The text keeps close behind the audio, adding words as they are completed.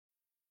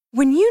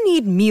When you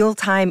need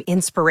mealtime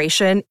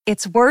inspiration,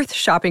 it's worth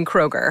shopping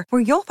Kroger,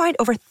 where you'll find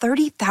over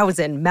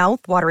 30,000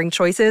 mouth-watering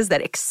choices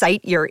that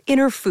excite your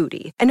inner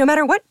foodie. And no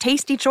matter what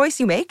tasty choice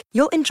you make,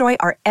 you'll enjoy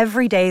our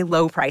everyday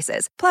low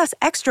prices, plus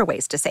extra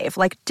ways to save,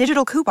 like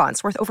digital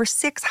coupons worth over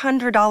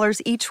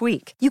 $600 each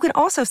week. You can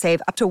also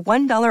save up to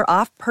 $1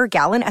 off per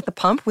gallon at the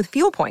pump with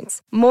fuel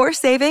points. More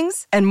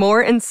savings and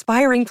more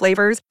inspiring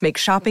flavors make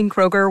shopping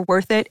Kroger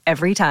worth it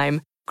every time.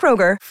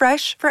 Kroger,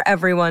 fresh for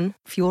everyone.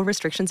 Fuel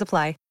restrictions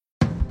apply.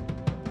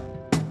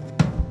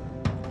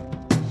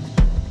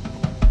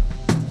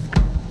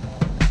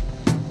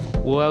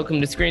 Welcome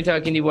to Screen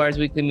Talk IndieWire's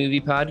weekly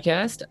movie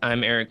podcast.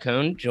 I'm Eric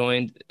Cohn,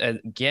 joined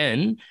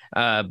again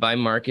by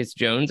Marcus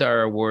Jones,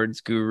 our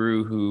awards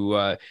guru,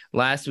 who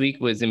last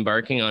week was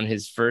embarking on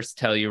his first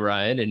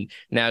Telluride and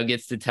now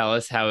gets to tell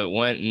us how it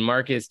went. And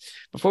Marcus,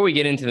 before we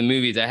get into the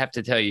movies, I have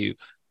to tell you,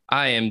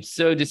 I am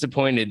so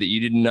disappointed that you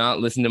did not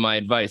listen to my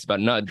advice about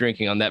not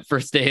drinking on that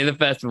first day of the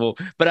festival.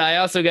 But I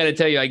also got to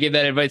tell you, I gave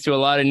that advice to a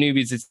lot of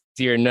newbies this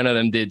year, and none of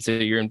them did. So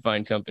you're in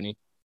fine company.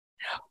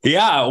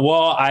 Yeah,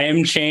 well, I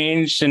am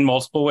changed in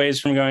multiple ways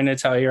from going to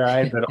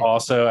Telluride, but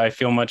also I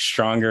feel much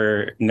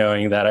stronger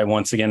knowing that I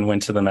once again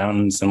went to the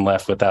mountains and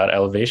left without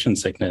elevation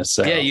sickness.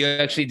 So. Yeah, you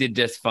actually did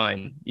just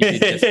fine. You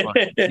did just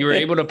fine. You were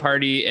able to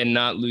party and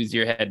not lose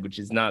your head, which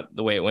is not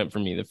the way it went for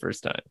me the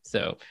first time.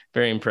 So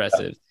very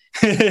impressive.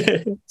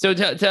 So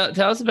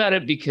tell us about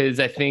it, because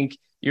I think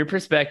your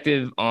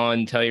perspective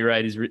on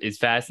Telluride is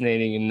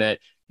fascinating in that,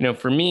 you know,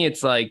 for me,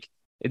 it's like,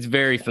 it's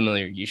very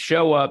familiar. You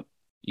show up,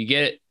 you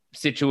get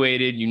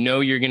situated, you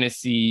know you're going to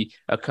see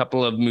a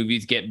couple of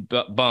movies get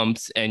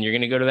bumps, and you're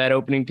going to go to that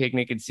opening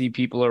picnic and see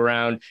people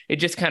around. It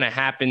just kind of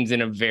happens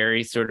in a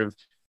very sort of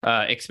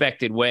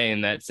expected way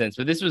in that sense.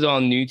 But this was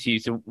all new to you.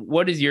 So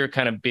what is your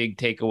kind of big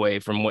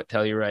takeaway from what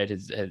Telluride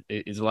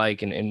is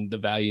like and the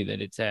value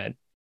that it's had?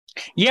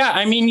 Yeah,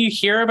 I mean, you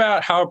hear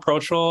about how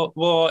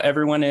approachable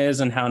everyone is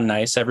and how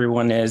nice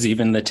everyone is,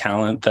 even the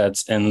talent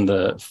that's in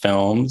the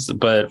films.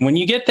 But when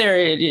you get there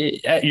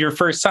at your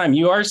first time,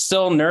 you are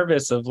still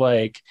nervous of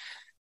like,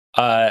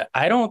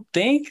 I don't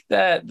think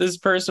that this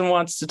person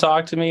wants to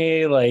talk to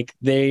me. Like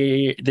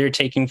they're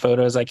taking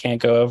photos I can't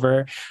go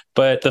over.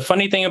 But the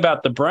funny thing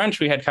about the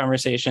brunch, we had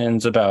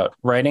conversations about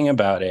writing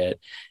about it.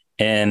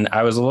 And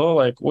I was a little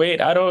like,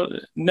 wait, I don't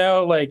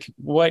know, like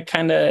what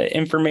kind of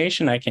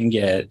information I can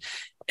get.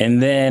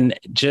 And then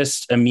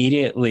just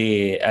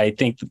immediately, I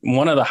think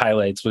one of the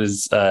highlights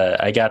was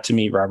I got to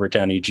meet Robert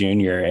Downey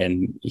Jr.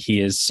 and he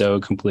is so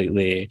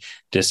completely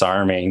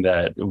disarming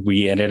that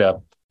we ended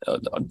up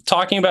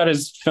talking about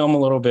his film a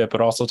little bit,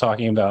 but also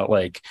talking about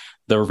like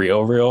the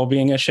real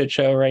being a shit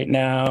show right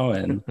now.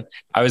 And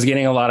I was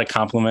getting a lot of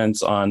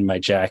compliments on my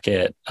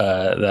jacket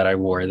that I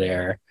wore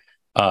there.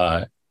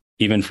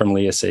 Even from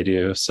Léa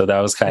Seydoux. So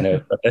that was kind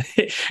of an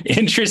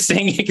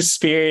interesting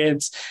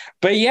experience.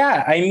 But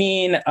yeah, I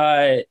mean,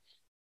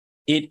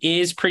 it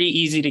is pretty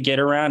easy to get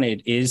around.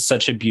 It is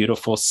such a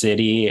beautiful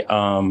city.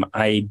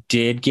 I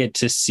did get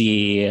to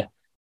see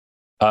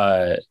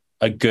a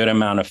good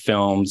amount of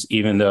films,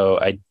 even though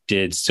I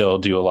did still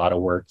do a lot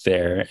of work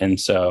there. And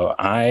so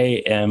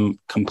I am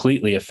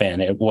completely a fan.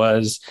 It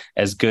was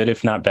as good,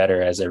 if not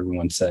better, as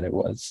everyone said it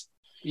was.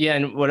 Yeah,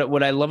 and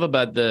what I love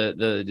about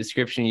the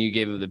description you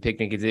gave of the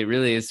picnic is it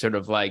really is sort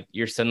of like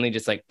you're suddenly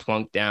just like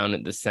plunked down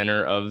at the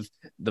center of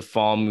the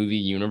fall movie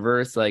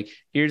universe. Like,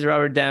 here's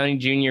Robert Downey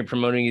Jr.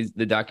 promoting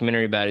the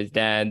documentary about his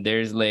dad.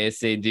 There's Léa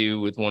Seydoux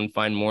with One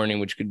Fine Morning,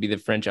 which could be the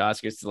French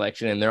Oscar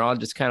selection, and they're all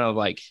just kind of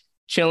like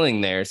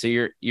chilling there. So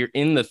you're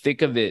in the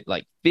thick of it,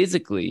 like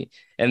physically,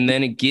 and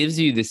then it gives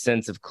you this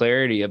sense of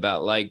clarity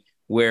about like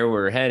where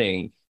we're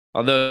heading.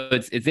 Although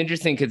it's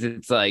interesting because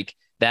it's like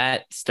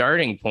that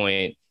starting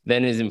point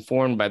then is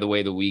informed by the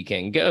way the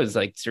weekend goes.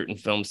 Like certain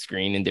films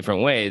screen in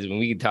different ways. I mean,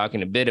 we could talk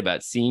in a bit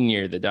about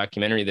Senior, the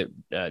documentary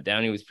that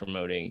Downey was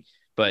promoting,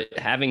 but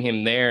having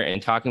him there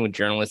and talking with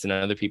journalists and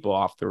other people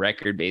off the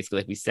record, basically,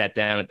 like we sat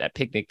down at that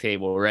picnic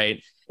table,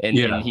 right? And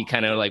he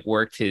kind of like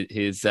worked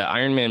his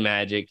Iron Man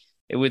magic.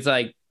 It was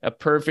like a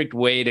perfect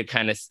way to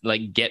kind of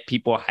like get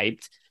people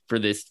hyped for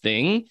this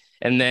thing.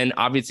 And then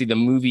obviously the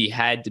movie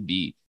had to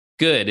be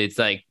good. It's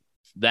like,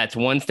 that's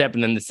one step.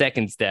 And then the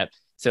second step.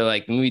 So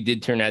like the movie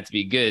did turn out to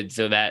be good.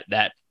 So that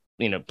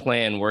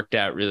plan worked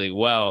out really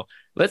well.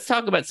 Let's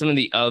talk about some of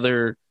the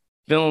other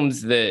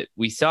films that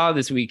we saw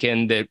this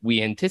weekend that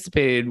we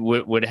anticipated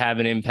would have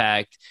an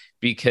impact,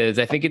 because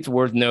I think it's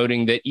worth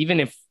noting that even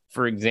if,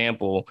 for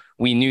example,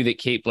 we knew that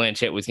Cate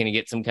Blanchett was going to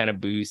get some kind of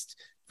boost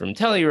from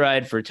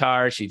Telluride for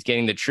Tar, she's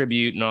getting the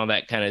tribute and all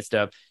that kind of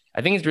stuff.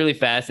 I think it's really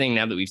fascinating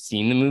now that we've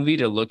seen the movie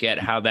to look at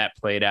how that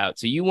played out.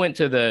 So you went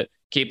to the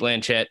Cate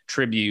Blanchett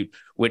tribute,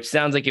 which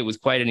sounds like it was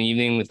quite an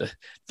evening with a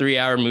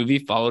 3-hour movie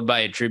followed by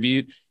a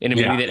tribute in a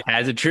movie that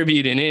has a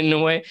tribute in it in a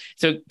way.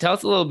 So tell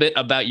us a little bit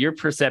about your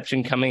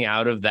perception coming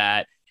out of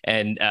that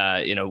and,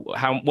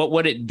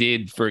 what it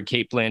did for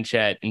Cate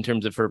Blanchett in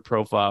terms of her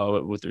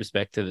profile with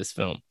respect to this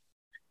film.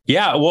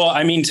 Yeah, well,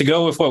 I mean, to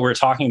go with what we're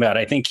talking about,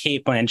 I think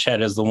Kate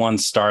Blanchett is the one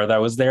star that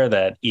was there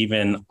that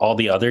even all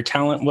the other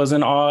talent was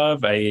in awe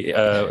of.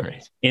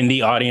 Right. In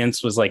the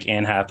audience was like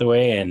Anne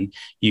Hathaway, and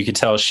you could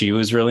tell she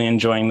was really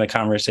enjoying the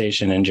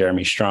conversation, and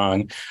Jeremy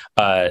Strong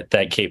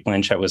that Kate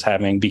Blanchett was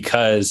having,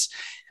 because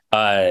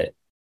uh,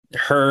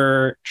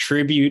 her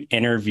tribute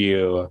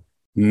interview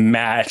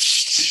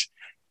matched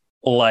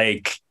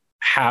like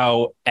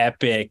how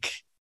epic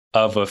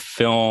of a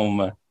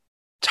film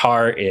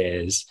Tar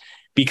is,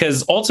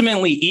 because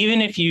ultimately,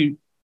 even if you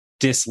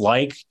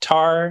dislike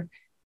Tar,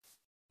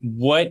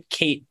 what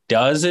Kate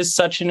does is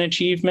such an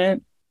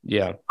achievement.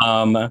 Yeah.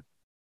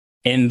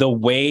 In the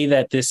way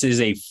that this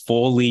is a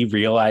fully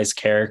realized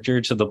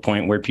character, to the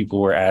point where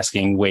people were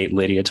asking, wait,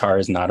 Lydia Tar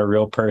is not a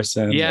real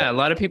person? Yeah, a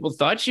lot of people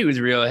thought she was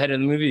real ahead of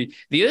the movie.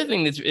 The other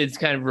thing that's it's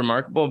kind of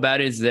remarkable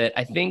about it is that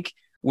I think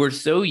we're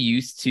so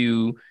used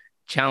to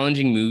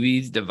challenging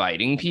movies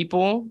dividing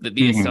people that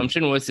the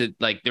assumption was that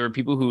like there were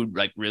people who would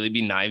like really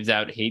be knives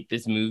out hate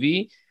this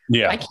movie.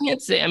 Yeah. I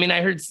can't say. I mean,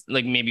 I heard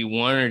like maybe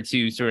one or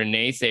two sort of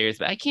naysayers,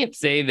 but I can't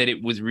say that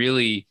it was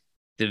really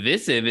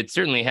divisive. It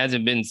certainly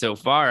hasn't been so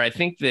far. I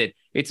think that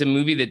it's a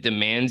movie that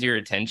demands your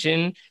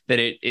attention, that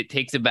it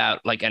takes about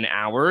like an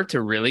hour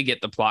to really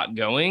get the plot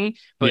going.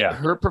 But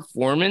her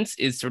performance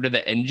is sort of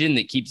the engine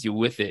that keeps you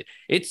with it.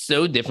 It's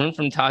so different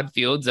from Todd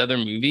Field's other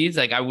movies.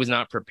 Like I was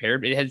not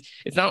prepared.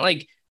 It's not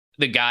like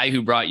the guy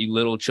who brought you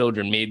Little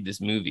Children made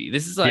this movie.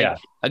 This is like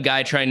a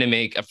guy trying to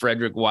make a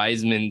Frederick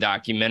Wiseman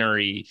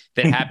documentary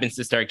that happens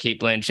to star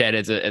Kate Blanchett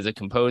as a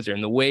composer.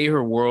 And the way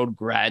her world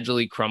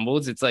gradually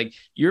crumbles, it's like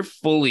you're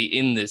fully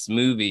in this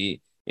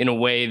movie in a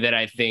way that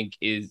I think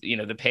is, you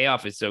know, the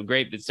payoff is so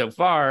great that so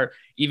far,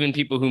 even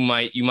people who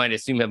you might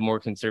assume have more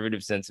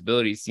conservative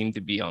sensibilities seem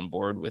to be on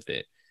board with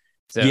it.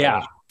 So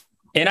yeah.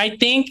 And I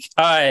think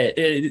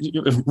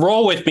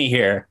roll with me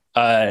here,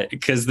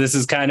 because this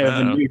is kind of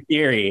a new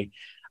theory.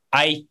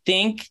 I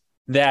think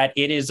that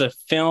it is a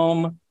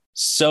film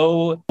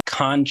so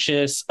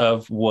conscious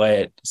of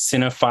what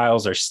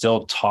cinephiles are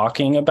still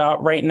talking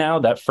about right now.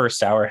 That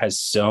first hour has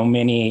so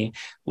many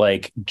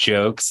like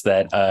jokes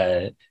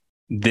that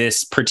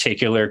this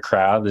particular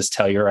crowd, this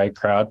Telluride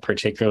crowd,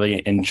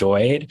 particularly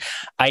enjoyed.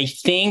 I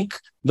think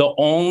the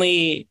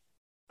only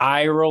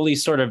eye-rolly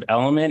sort of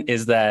element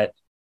is that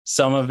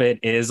some of it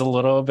is a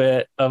little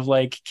bit of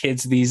like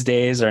kids these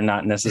days are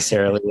not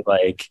necessarily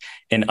like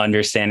an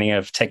understanding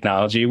of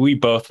technology. We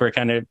both were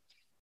kind of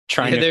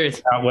trying to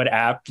figure out what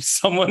app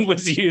someone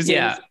was using.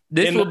 Yeah,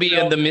 this will be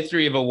the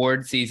mystery of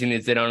award season,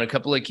 is that on a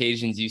couple of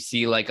occasions you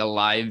see like a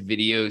live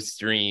video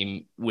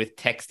stream with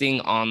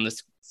texting on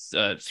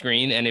the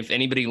screen. And if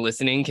anybody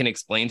listening can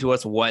explain to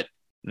us what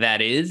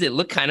that is, it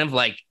looked kind of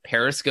like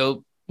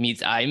Periscope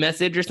meets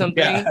iMessage or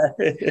something. Yeah.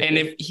 And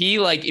if he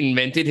like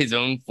invented his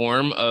own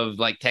form of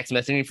like text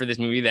messaging for this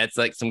movie, that's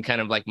like some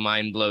kind of like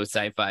mind blow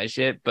sci-fi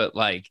shit. But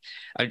like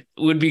it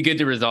would be good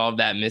to resolve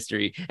that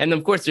mystery. And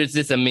of course, there's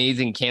this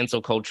amazing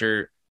cancel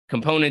culture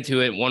component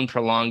to it. One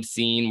prolonged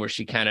scene where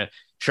she kind of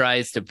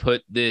tries to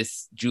put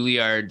this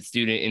Juilliard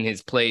student in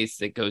his place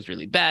that goes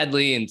really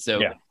badly. And so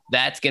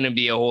that's going to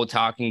be a whole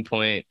talking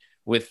point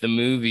with the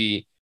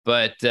movie.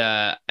 But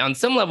on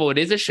some level, it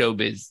is a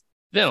showbiz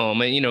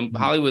film. And, you know,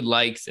 Hollywood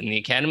likes and the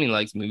Academy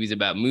likes movies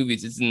about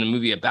movies. This isn't a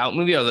movie about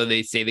movie, although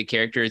they say the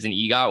character is an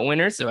EGOT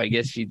winner. So I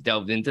guess she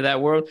delved into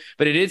that world.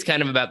 But it is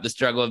kind of about the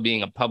struggle of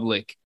being a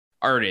public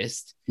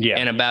artist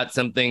and about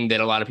something that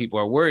a lot of people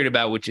are worried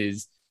about, which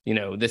is, you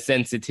know, the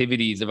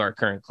sensitivities of our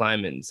current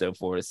climate and so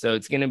forth. So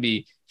it's going to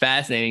be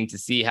fascinating to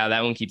see how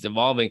that one keeps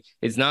evolving.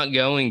 It's not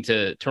going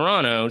to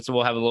Toronto, so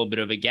we'll have a little bit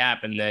of a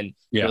gap, and then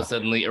it'll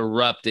suddenly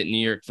erupt at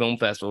New York Film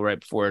Festival right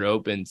before it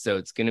opens. So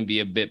it's going to be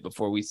a bit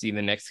before we see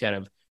the next kind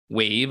of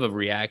wave of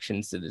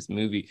reactions to this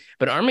movie.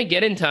 But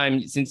Armageddon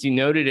Time, since you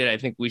noted it, I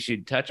think we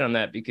should touch on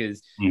that,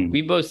 because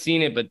we've both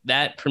seen it, but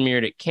that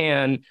premiered at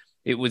Cannes.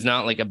 It was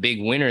not like a big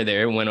winner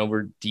there. It went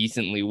over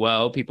decently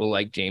well. People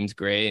like James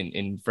Gray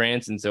in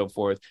France and so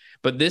forth.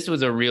 But this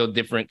was a real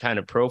different kind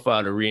of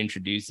profile to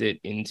reintroduce it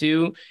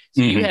into.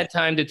 So you had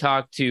time to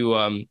talk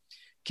to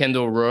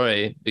Kendall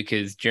Roy,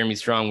 because Jeremy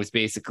Strong was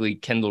basically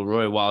Kendall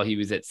Roy while he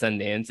was at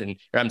Sundance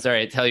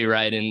at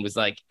Telluride, and was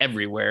like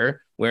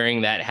everywhere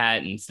wearing that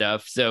hat and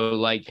stuff. So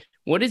like,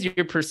 what is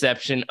your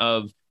perception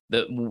of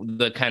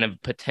the kind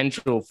of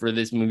potential for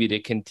this movie to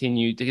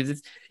continue,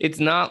 because it's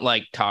not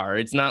like Tar,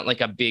 it's not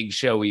like a big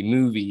showy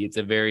movie, it's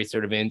a very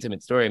sort of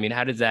intimate story. I mean,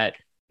 how does that,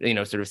 you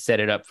know, sort of set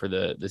it up for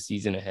the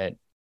season ahead?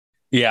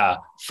 Yeah.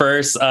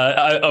 First,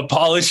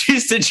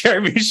 apologies to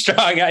Jeremy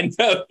Strong. I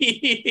know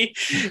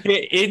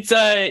it's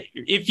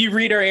if you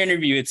read our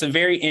interview, it's a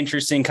very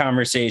interesting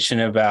conversation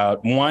about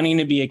wanting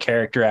to be a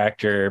character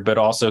actor, but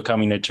also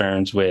coming to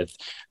terms with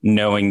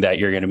knowing that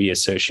you're going to be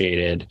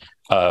associated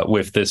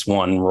with this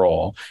one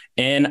role.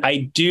 And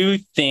I do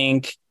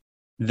think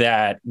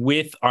that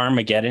with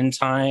Armageddon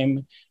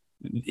Time,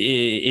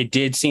 it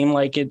did seem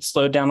like it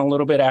slowed down a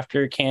little bit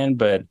after Cannes,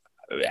 but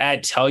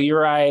at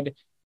Telluride,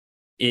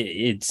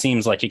 it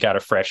seems like it got a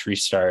fresh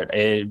restart.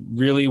 It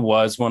really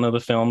was one of the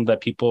films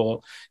that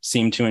people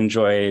seem to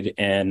enjoy,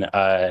 and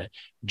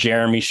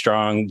Jeremy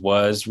Strong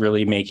was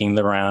really making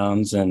the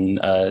rounds and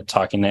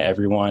talking to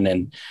everyone,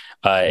 and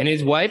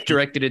his wife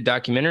directed a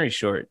documentary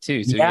short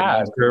too. So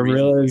yeah,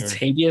 Gorillas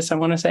Habeas, I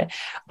want to say.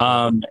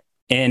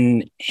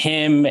 And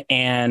him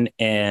and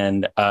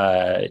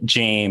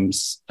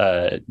James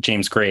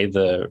Gray,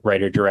 the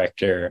writer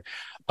director,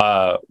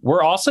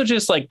 we're also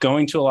just like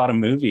going to a lot of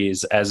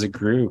movies as a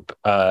group.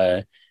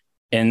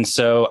 And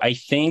so I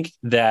think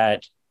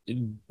that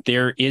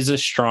there is a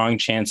strong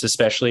chance,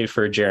 especially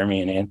for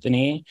Jeremy and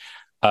Anthony,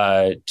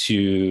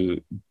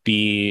 to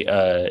be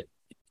a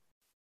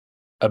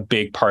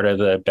big part of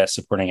the Best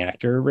Supporting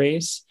Actor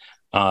race.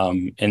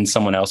 And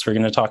someone else we're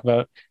going to talk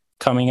about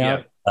coming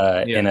up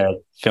in a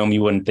film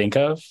you wouldn't think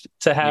of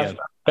to have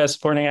Best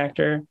Supporting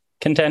Actor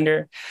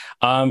contender.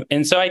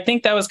 And so I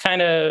think that was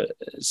kind of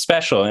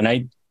special. And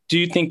I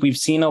do think we've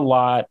seen a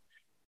lot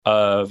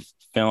of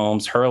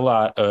films, heard a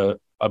lot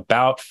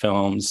about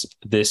films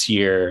this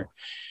year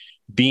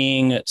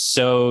being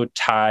so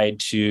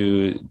tied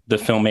to the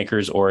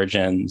filmmaker's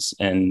origins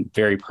and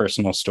very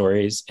personal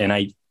stories. And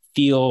I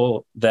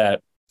feel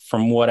that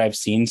from what I've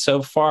seen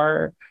so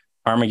far,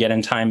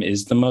 Armageddon Time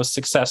is the most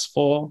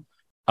successful.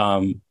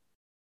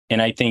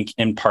 And I think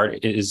in part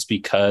it is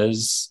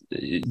because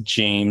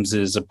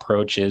James's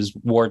approach is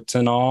warts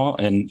and all,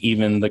 and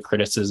even the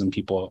criticism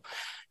people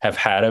have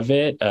had of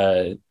it,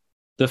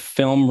 the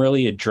film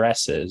really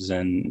addresses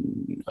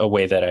in a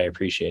way that I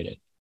appreciate it.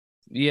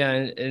 Yeah,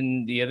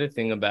 and the other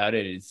thing about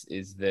it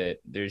is that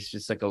there's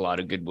just like a lot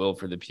of goodwill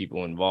for the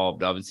people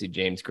involved. Obviously,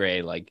 James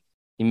Gray, like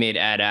he made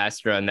Ad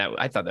Astra, and that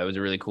I thought that was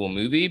a really cool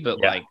movie,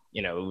 but like,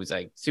 you know, it was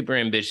like super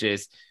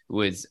ambitious,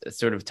 was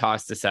sort of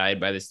tossed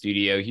aside by the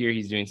studio. Here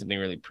he's doing something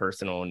really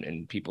personal,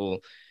 and people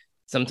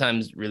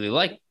sometimes really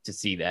like to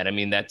see that. I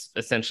mean, that's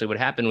essentially what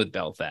happened with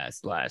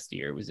Belfast last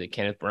year. It was that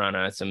Kenneth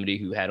Branagh, somebody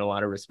who had a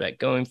lot of respect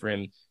going for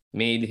him,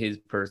 made his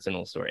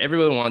personal story.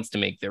 Everyone wants to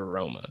make their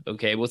Roma.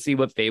 Okay, we'll see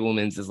what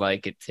Fabelmans is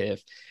like at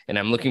TIFF, and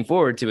I'm looking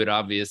forward to it,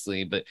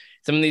 obviously. But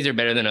some of these are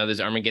better than others.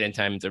 Armageddon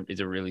Time is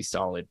a really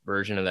solid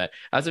version of that.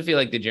 I also feel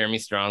like the Jeremy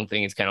Strong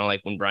thing is kind of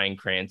like when Bryan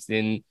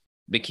Cranston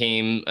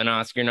became an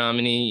Oscar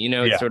nominee. You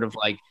know, it's sort of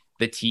like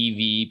the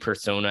TV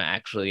persona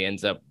actually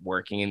ends up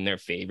working in their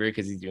favor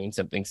because he's doing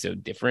something so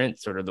different,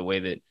 sort of the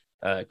way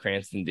that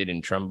Cranston did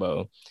in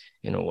Trumbo,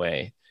 in a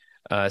way.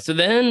 So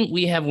then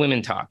we have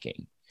Women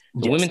Talking.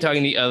 Women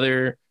Talking, the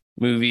other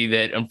movie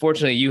that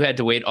unfortunately you had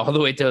to wait all the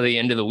way till the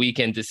end of the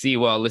weekend to see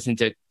while listening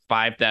to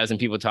 5,000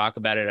 people talk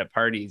about it at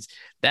parties.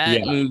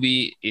 That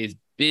movie is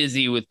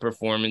busy with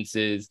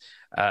performances.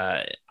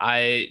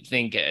 I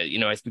think,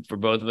 I speak for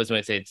both of us when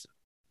I say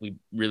we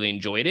really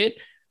enjoyed it,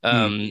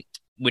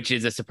 which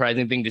is a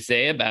surprising thing to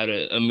say about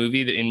a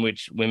movie in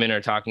which women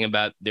are talking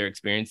about their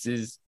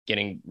experiences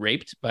getting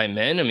raped by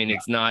men. I mean,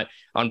 it's not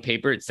on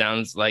paper. It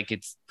sounds like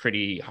it's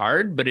pretty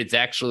hard, but it's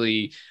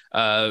actually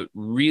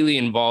really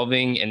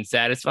involving and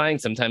satisfying,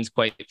 sometimes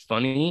quite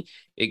funny.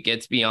 It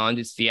gets beyond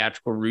its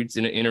theatrical roots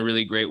in a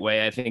really great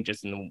way. I think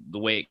just in the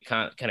way it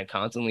kind of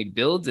constantly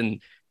builds.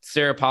 And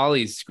Sarah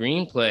Polley's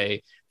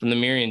screenplay from the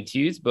Marion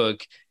Hughes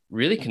book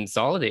really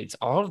consolidates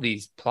all of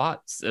these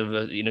plots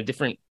of,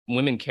 different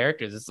women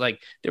characters. It's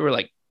like there were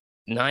like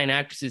 9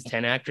 actresses,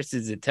 10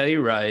 actresses at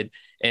Telluride,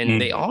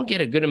 and they all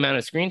get a good amount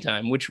of screen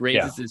time, which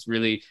raises this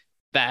really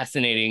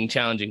fascinating,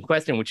 challenging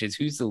question, which is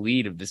who's the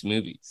lead of this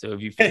movie? So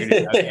have you figured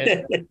it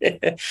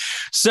out yet?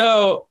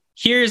 So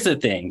here's the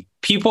thing.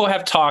 People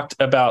have talked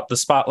about the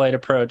spotlight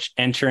approach,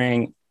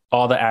 entering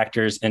all the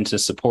actors into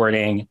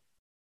supporting,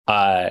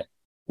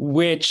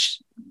 which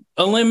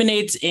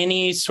eliminates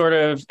any sort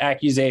of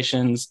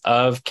accusations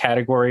of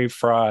category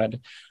fraud.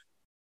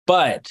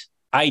 But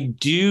I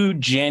do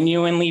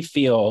genuinely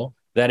feel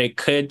that it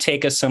could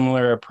take a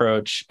similar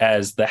approach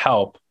as The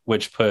Help,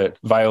 which put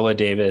Viola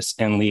Davis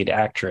in lead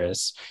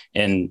actress,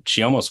 and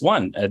she almost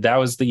won. That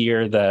was the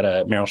year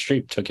that Meryl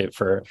Streep took it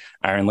for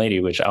Iron Lady,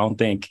 which I don't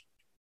think,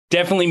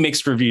 definitely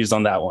mixed reviews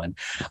on that one.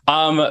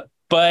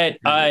 But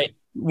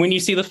when you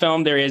see the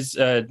film, there is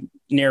a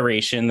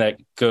narration that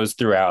goes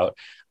throughout,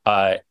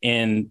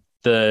 and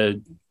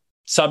the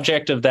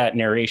subject of that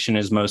narration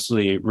is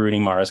mostly Rooney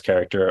Mara's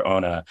character,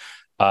 Ona.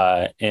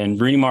 And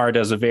Rooney Mara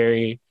does a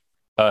very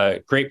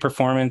great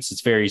performance.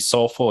 It's very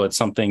soulful. It's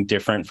something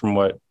different from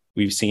what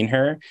we've seen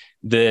her.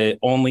 The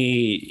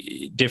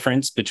only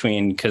difference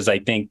because I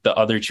think the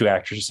other 2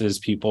 actresses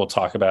people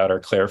talk about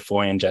are Claire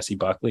Foy and Jessie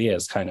Buckley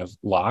as kind of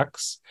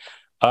locks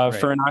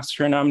for an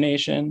Oscar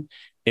nomination,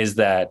 is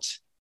that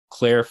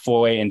Claire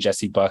Foy and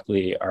Jessie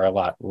Buckley are a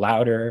lot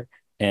louder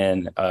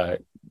and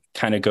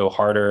kind of go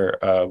harder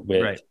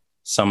with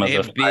some of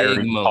the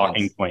fiery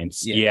talking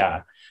points.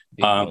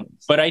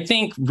 But I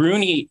think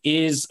Rooney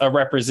is a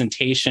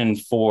representation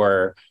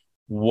for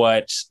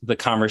what the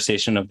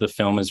conversation of the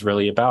film is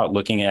really about,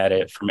 looking at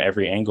it from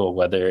every angle,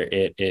 whether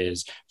it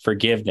is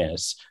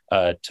forgiveness,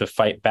 to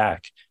fight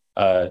back.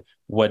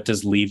 What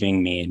does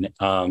leaving mean?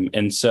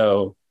 And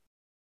so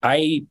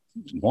I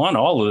want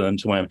all of them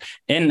to win.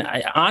 And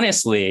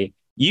honestly,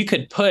 you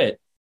could put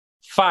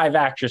 5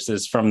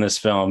 actresses from this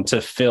film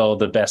to fill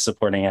the best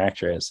supporting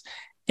actress.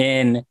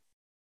 And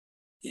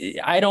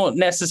I don't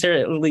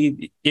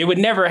necessarily, it would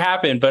never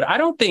happen, but I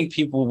don't think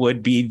people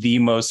would be the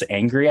most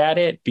angry at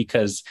it,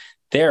 because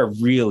there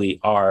really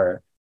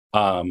are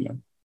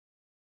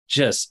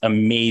just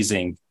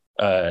amazing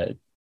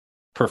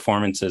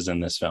performances in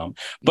this film.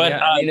 But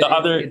yeah,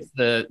 I mean,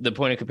 it's the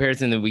point of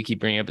comparison that we keep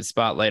bringing up is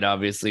Spotlight,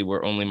 obviously,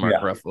 where only Mark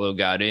Ruffalo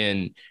got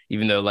in,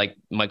 even though like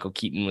Michael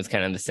Keaton was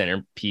kind of the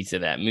centerpiece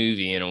of that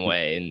movie in a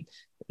way. And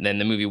then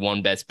the movie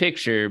won Best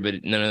Picture,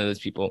 but none of those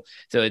people.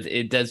 So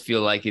it does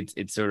feel like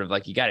it's sort of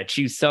like you got to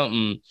choose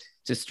something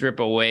to strip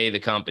away the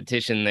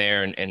competition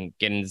there and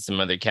get into some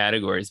other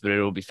categories. But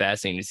it'll be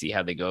fascinating to see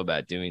how they go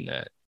about doing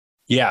that.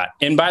 Yeah.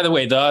 And by the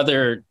way, the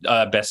other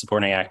best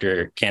supporting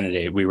actor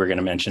candidate we were going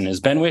to mention is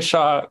Ben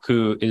Whishaw,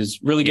 who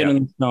is really good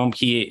in the film.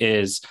 He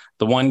is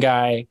the one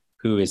guy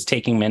who is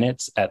taking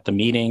minutes at the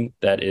meeting.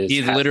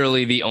 He's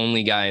literally the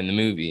only guy in the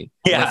movie.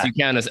 Yeah. Unless you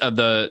count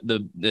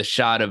the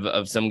shot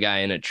of some guy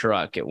in a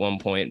truck at one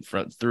point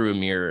through a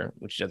mirror,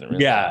 which doesn't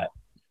really matter.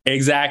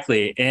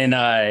 Exactly.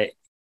 And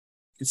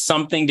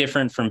something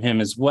different from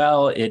him as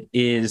well. It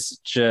is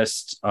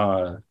just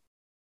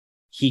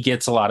he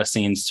gets a lot of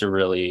scenes to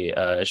really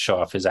show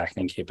off his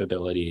acting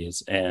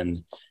capabilities.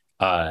 And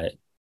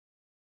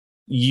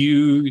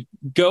you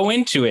go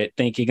into it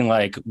thinking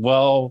like,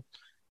 well,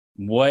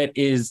 what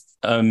is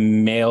a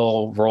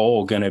male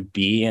role going to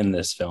be in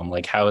this film?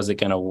 Like, how is it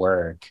going to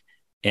work?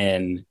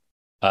 And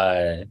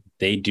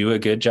they do a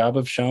good job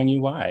of showing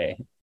you why.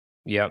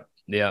 Yep.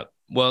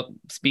 Well,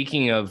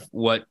 speaking of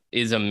what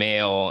is a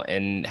male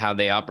and how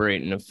they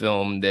operate in a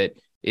film that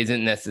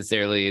isn't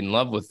necessarily in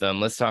love with them,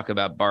 let's talk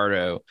about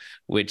Bardo,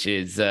 which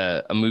is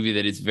a movie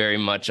that is very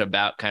much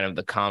about kind of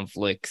the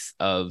conflicts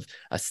of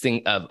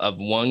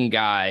one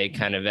guy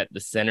kind of at the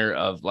center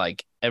of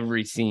like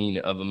every scene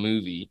of a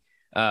movie.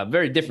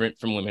 Very different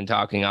from Women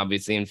Talking,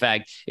 obviously. In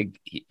fact,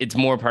 it's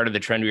more part of the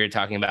trend we were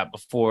talking about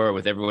before,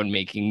 with everyone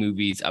making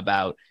movies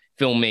about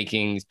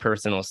filmmaking's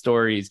personal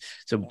stories.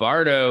 So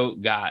Bardo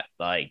got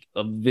like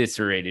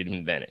eviscerated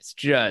in Venice,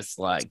 just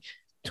like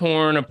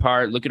torn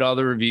apart. Look at all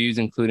the reviews,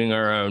 including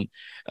our own.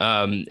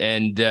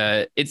 And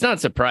it's not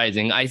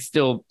surprising. I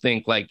still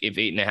think like if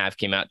 8.5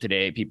 came out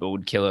today, people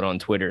would kill it on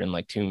Twitter in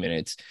like 2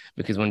 minutes,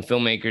 because when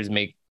filmmakers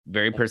make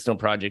very personal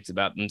projects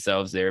about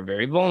themselves, they're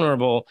very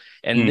vulnerable.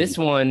 And this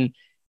one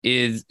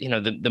is,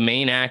 the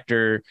main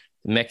actor,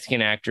 the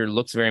Mexican actor,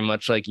 looks very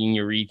much like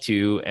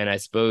Iñárritu, and I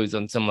suppose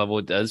on some level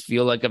it does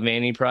feel like a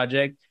vanity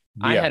project.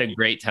 Yeah. I had a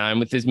great time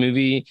with this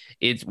movie.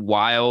 It's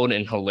wild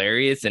and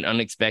hilarious and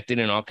unexpected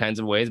in all kinds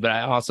of ways, but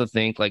I also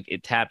think like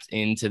it taps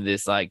into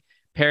this like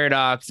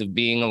paradox of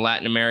being a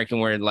Latin American,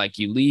 where like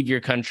you leave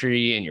your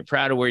country and you're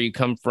proud of where you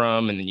come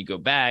from, and then you go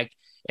back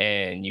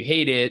and you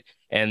hate it.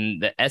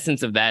 And the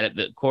essence of that at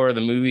the core of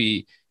the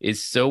movie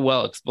is so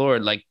well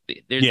explored. Like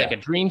there's like a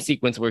dream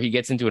sequence where he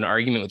gets into an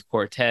argument with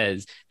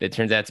Cortez that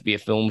turns out to be a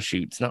film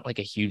shoot. It's not like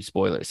a huge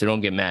spoiler, so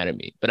don't get mad at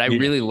me, but I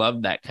really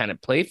love that kind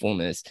of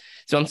playfulness.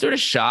 So I'm sort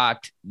of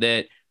shocked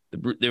that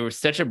there was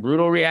such a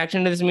brutal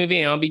reaction to this movie.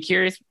 And I'll be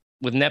curious,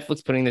 with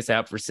Netflix putting this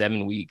out for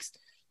 7 weeks,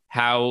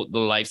 how the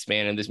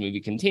lifespan of this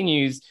movie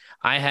continues.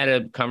 I had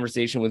a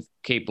conversation with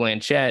Cate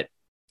Blanchett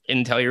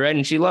in Telluride,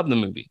 and she loved the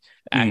movie.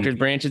 Actors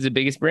branch is the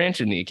biggest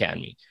branch in the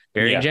Academy.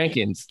 Barry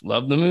Jenkins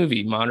loved the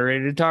movie,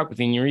 moderated a talk with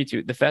Iñárritu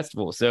at the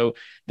festival. So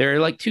there are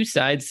like two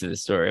sides to the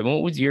story.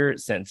 What was your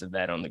sense of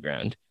that on the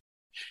ground?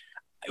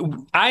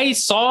 I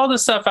saw the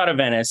stuff out of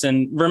Venice,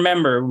 and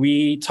remember,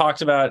 we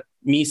talked about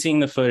me seeing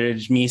the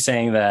footage, me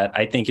saying that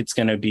I think it's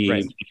going to be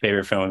my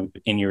favorite film,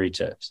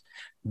 Iñárritu's.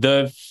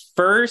 The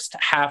first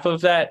half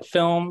of that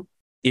film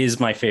is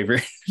my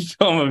favorite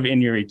film of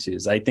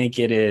Iñárritu's. I think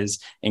it is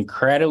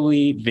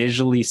incredibly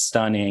visually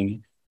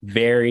stunning,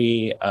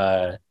 very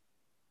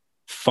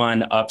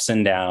fun ups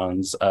and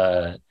downs.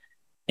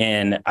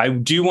 And I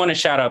do want to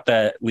shout out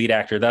that lead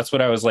actor. That's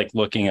what I was like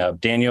looking up.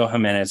 Daniel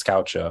Jimenez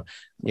Caucho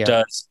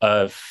does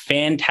a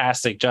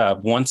fantastic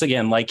job. Once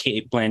again, like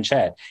Cate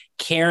Blanchett,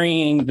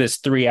 carrying this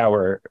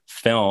 3-hour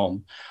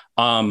film.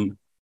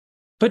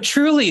 But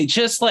truly,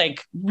 just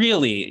like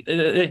really,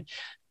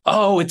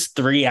 it's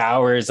 3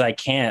 hours. I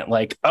can't.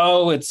 Like,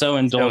 it's so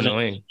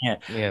indulgent.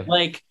 Yeah.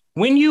 Like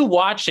when you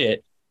watch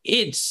it,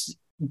 it's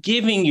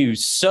giving you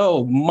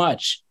so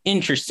much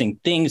interesting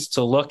things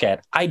to look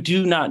at. I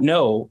do not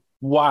know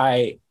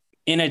why,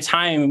 in a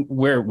time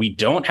where we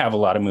don't have a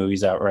lot of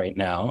movies out right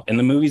now, and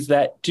the movies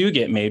that do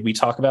get made, we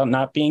talk about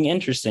not being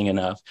interesting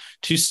enough,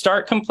 to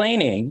start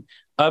complaining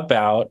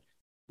about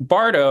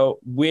Bardo,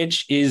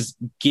 which is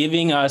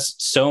giving us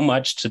so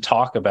much to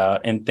talk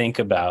about and think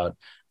about.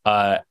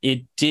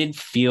 It did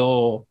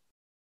feel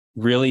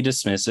really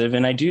dismissive.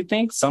 And I do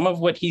think some of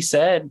what he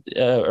said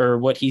or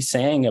what he's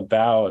saying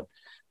about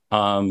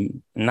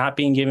not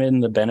being given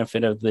the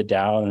benefit of the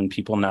doubt and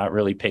people not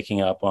really picking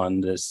up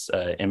on this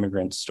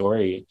immigrant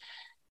story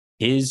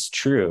is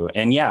true.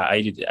 And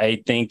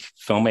I think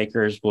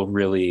filmmakers will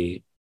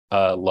really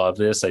love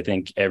this. I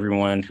think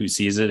everyone who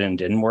sees it and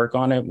didn't work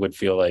on it would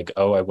feel like,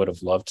 oh, I would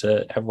have loved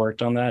to have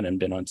worked on that and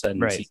been on set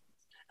and Right. see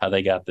how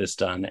they got this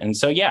done. And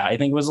so, yeah, I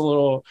think it was a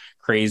little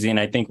crazy. And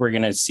I think we're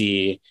going to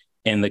see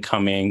in the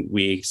coming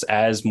weeks,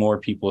 as more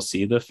people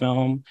see the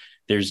film,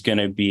 there's going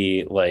to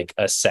be like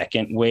a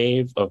second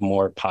wave of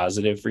more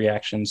positive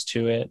reactions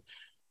to it.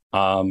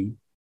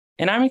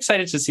 And I'm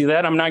excited to see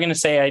that. I'm not going to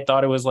say I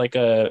thought it was like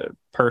a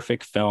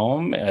perfect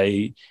film.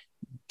 I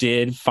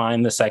did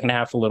find the second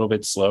half a little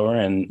bit slower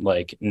and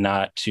like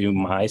not to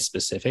my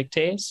specific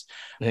taste.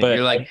 But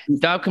you're like,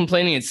 stop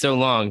complaining, it's so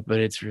long, but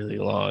it's really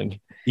long.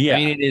 Yeah. I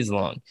mean, it is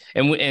long.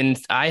 And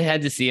I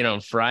had to see it on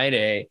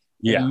Friday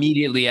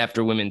immediately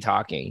after Women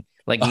Talking.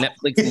 Like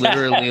Netflix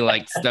literally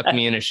like stuck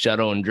me in a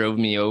shuttle and drove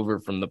me over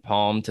from the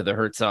Palm to the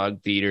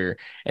Herzog Theater.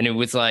 And it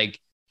was like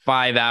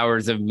 5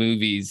 hours of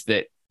movies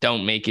that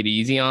don't make it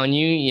easy on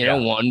you. You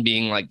know, one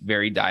being like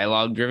very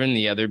dialogue driven,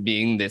 the other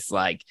being this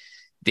like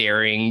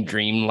daring,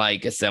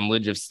 dream-like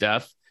assemblage of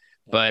stuff.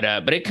 But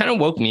it kind of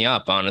woke me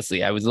up,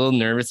 honestly. I was a little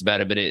nervous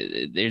about it, but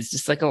there's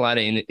just like a lot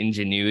of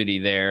ingenuity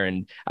there.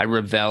 And I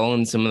revel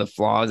in some of the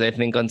flaws, I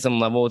think, on some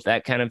level with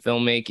that kind of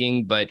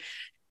filmmaking. But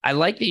I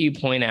like that you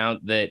point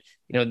out that,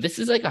 you know, this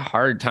is like a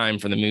hard time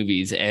for the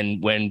movies.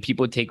 And when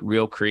people take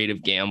real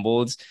creative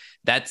gambles,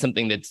 that's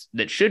something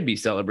that should be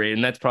celebrated.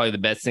 And that's probably the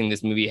best thing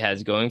this movie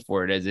has going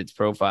for it as its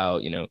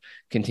profile, you know,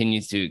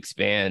 continues to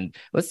expand.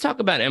 Let's talk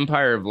about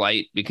Empire of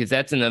Light, because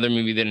that's another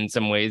movie that in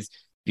some ways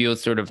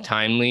feels sort of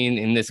timely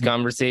in this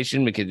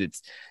conversation, because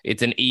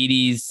it's an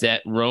 80s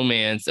set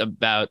romance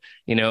about,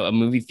 you know, a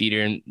movie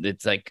theater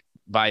that's like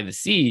by the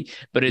sea,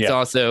 but it's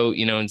also,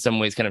 you know, in some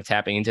ways kind of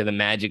tapping into the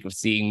magic of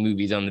seeing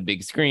movies on the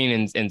big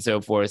screen and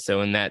so forth.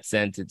 So in that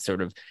sense, it's sort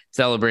of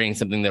celebrating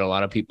something that a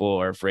lot of people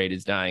are afraid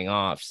is dying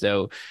off.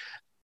 So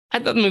I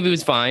thought the movie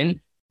was fine.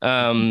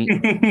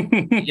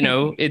 You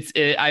know,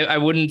 I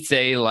wouldn't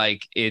say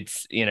like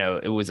it's, you know,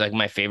 it was like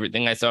my favorite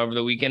thing I saw over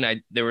the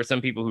weekend. There were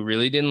some people who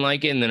really didn't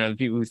like it, and then other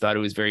people who thought it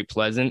was very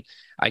pleasant.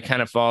 I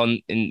kind of fall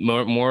in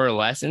more or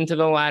less into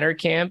the latter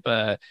camp.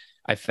 I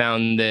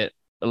found that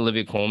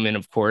Olivia Colman,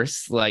 of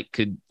course, like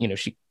could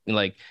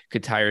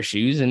tie her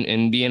shoes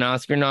and be an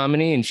Oscar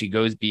nominee, and she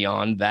goes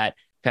beyond that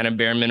kind of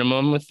bare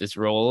minimum with this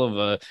role of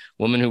a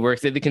woman who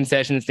works at the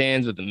concession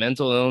stands with a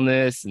mental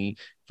illness and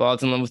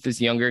falls in love with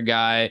this younger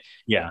guy.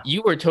 Yeah.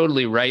 You were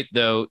totally right,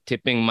 though,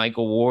 tipping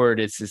Michael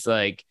Ward as this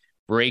like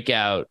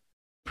breakout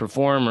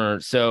performer.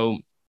 So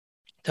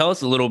tell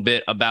us a little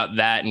bit about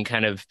that and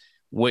kind of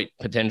what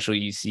potential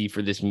you see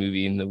for this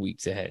movie in the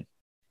weeks ahead.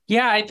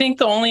 Yeah, I think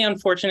the only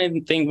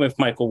unfortunate thing with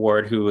Michael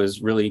Ward, who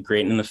was really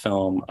great in the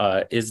film,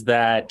 is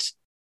that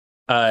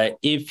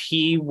if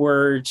he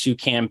were to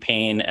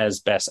campaign as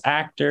Best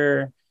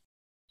Actor,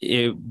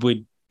 it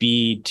would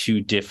be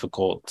too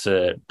difficult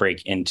to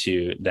break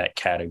into that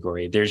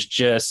category. There's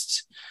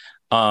just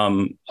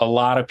a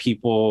lot of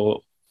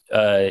people,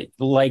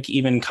 like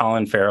even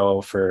Colin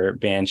Farrell for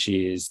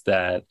Banshees,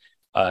 that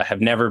have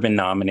never been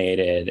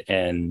nominated,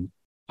 and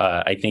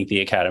I think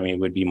the Academy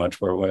would be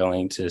much more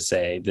willing to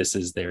say this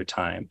is their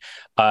time.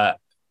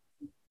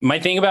 My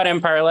thing about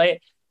Empire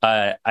Light,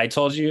 I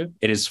told you,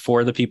 it is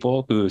for the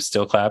people who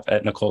still clap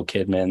at Nicole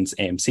Kidman's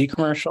AMC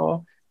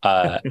commercial.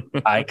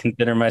 I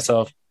consider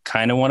myself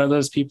kind of one of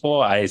those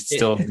people. I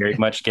still very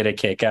much get a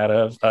kick out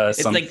of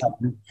some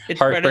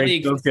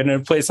heartbreak joke in a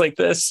place like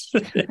this.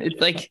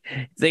 It's like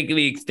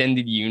the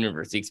extended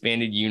universe, the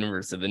expanded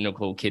universe of the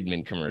Nicole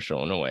Kidman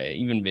commercial in a way,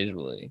 even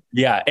visually.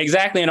 Yeah,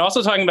 exactly. And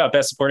also talking about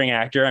Best Supporting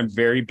Actor, I'm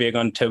very big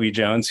on Toby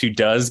Jones, who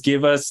does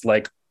give us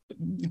like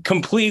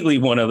completely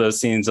one of those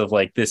scenes of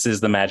like, this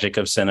is the magic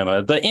of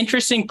cinema. The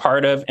interesting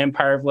part of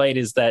Empire of Light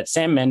is that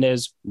Sam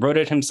Mendes wrote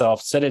it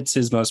himself, said it's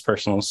his most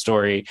personal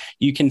story.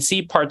 You can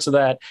see parts of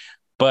that,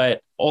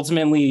 but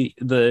ultimately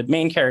the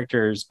main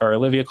characters are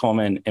Olivia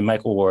Colman and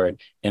Michael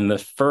Ward. And the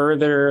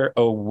further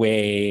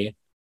away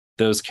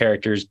those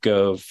characters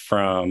go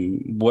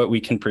from what we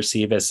can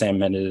perceive as Sam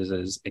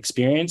Mendes'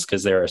 experience,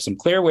 because there are some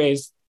clear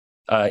ways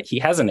he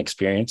hasn't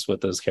experienced what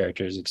those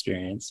characters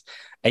experience.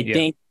 I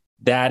think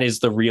that is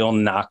the real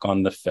knock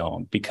on the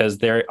film, because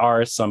there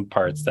are some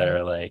parts that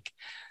are like,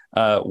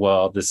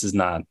 well, this is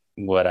not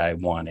what I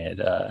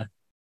wanted.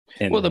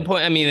 Well, the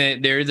point, I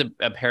mean, there is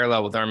a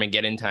parallel with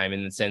Armageddon Time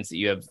in the sense that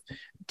you have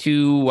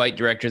two white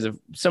directors of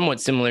somewhat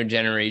similar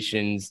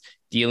generations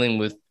dealing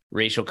with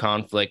racial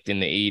conflict in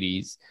the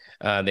 80s.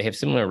 They have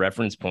similar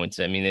reference points.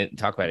 I mean, they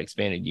talk about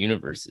expanded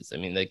universes. I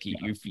mean, like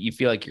you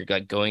feel like you're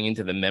like going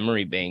into the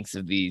memory banks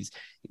of these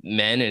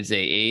men as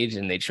they age,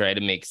 and they try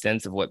to make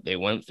sense of what they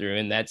went through.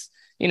 And that's,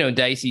 you know,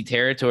 dicey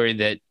territory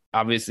that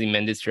obviously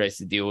Mendes tries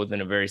to deal with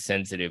in a very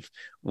sensitive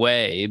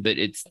way, but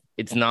it's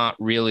not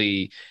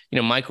really, you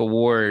know, Michael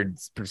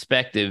Ward's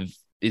perspective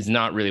is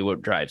not really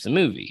what drives the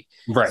movie.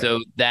 Right. So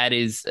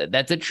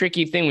that's a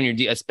tricky thing when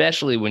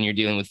especially when you're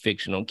dealing with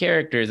fictional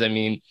characters. I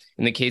mean,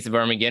 in the case of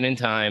Armageddon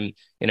Time,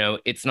 you know,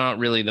 it's not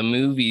really the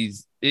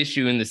movie's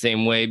issue in the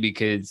same way,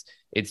 because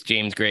it's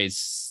James Gray's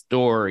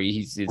story.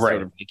 He's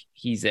sort of like,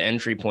 he's the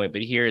entry point.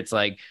 But here it's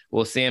like,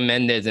 well, Sam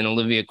Mendes and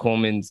Olivia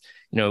Colman's,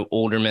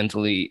 older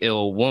mentally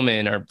ill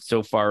woman are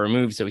so far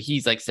removed. So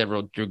he's like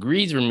several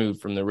degrees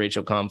removed from the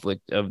racial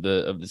conflict of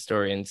the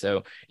story. And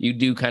so you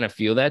do kind of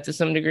feel that to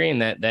some degree.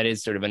 And that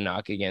is sort of a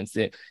knock against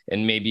it,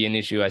 and maybe an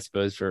issue, I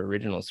suppose, for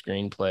original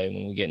screenplay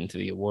when we get into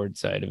the award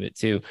side of it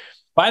too.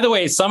 By the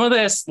way, some of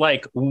this,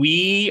 like,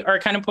 we are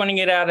kind of pointing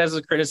it out as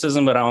a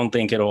criticism, but I don't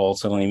think it'll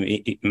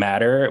ultimately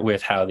matter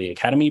with how the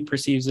Academy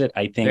perceives it.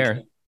 I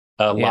think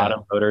a lot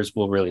of voters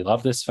will really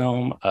love this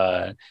film.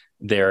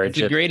 It's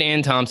a great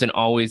Ann Thompson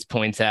always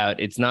points out,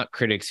 it's not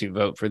critics who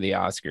vote for the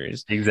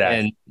Oscars. Exactly.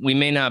 And we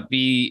may not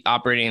be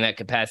operating in that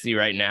capacity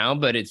right now,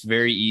 but it's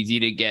very easy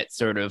to get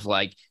sort of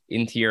like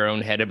into your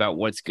own head about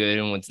what's good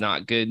and what's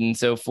not good and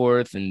so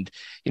forth. And,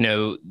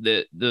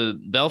 the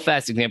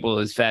Belfast example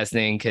is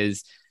fascinating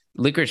because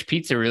Licorice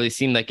Pizza really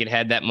seemed like it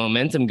had that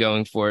momentum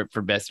going for it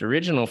for Best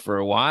Original for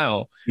a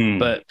while,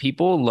 but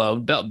people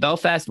loved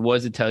Belfast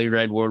was a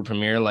Telluride world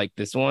premiere like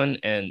this one,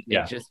 and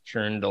it just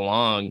churned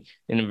along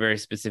in a very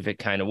specific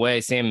kind of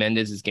way. Sam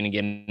Mendes is going to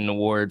get an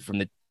award from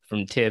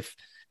TIFF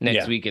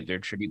next week at their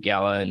tribute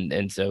gala,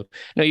 and so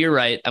no, you're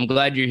right. I'm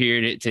glad you're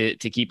here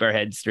to keep our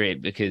heads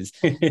straight, because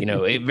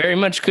it very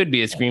much could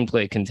be a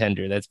screenplay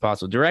contender. That's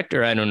possible.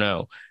 Director, I don't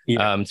know.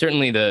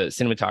 Certainly the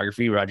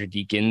cinematography, Roger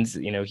Deakins,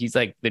 he's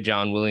like the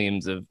John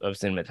Williams of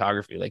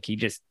cinematography. Like, he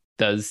just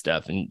does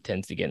stuff and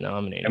tends to get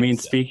nominated. I mean,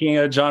 speaking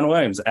of John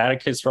Williams,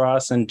 Atticus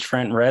Ross and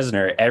Trent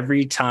Reznor,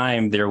 every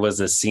time there was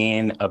a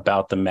scene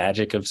about the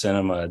magic of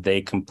cinema,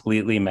 they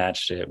completely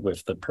matched it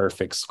with the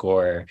perfect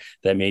score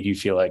that made you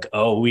feel like,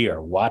 oh, we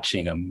are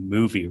watching a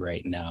movie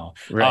right now.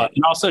 Right.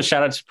 And also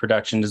shout out to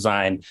production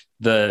design.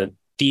 The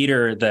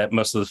theater that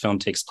most of the film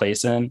takes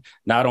place in,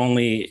 not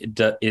only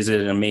is it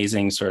an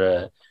amazing sort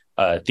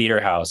of theater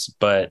house,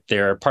 but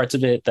there are parts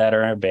of it that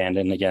are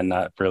abandoned. Again,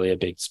 not really a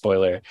big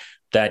spoiler,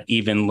 that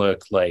even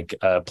look like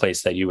a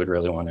place that you would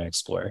really want to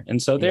explore. And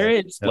so there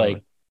is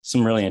like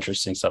some really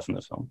interesting stuff in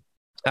the film.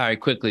 All right,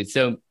 quickly.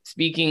 So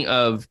speaking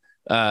of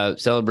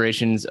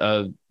celebrations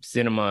of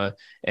cinema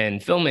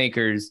and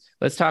filmmakers,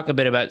 let's talk a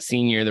bit about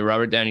Senior, the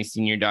Robert Downey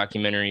Sr.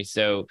 documentary.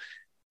 So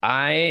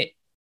I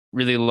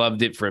really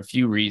loved it for a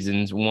few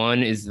reasons.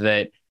 One is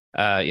that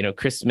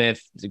Chris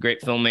Smith is a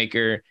great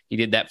filmmaker. He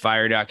did that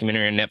Fire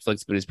documentary on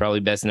Netflix, but is probably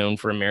best known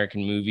for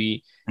American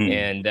Movie.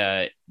 And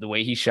the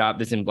way he shot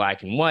this in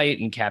black and white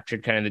and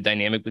captured kind of the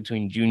dynamic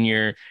between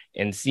Junior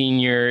and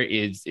Senior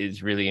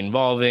is really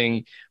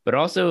involving. But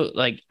also,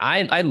 like,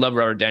 I love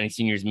Robert Downey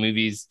Sr.'s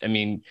movies. I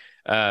mean,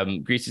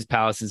 Grease's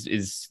Palace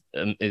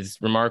is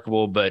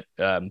remarkable, but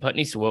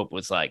Putney Swope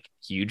was like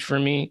huge for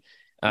me.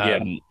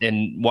 And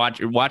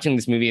watching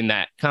this movie in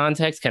that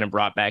context kind of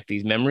brought back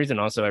these memories. And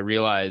also I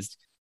realized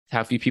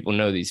how few people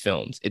know these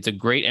films. It's a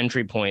great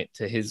entry point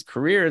to his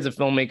career as a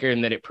filmmaker,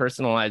 in that it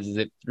personalizes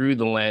it through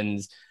the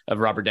lens of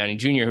Robert Downey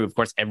Jr., who of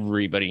course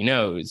everybody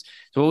knows.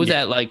 So what was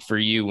that like for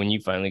you when you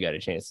finally got a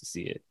chance to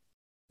see it?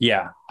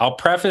 Yeah, I'll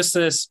preface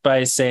this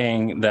by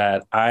saying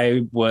that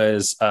I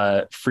was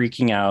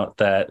freaking out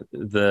that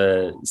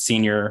the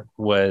Senior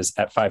was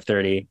at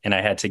 5:30 and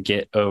I had to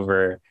get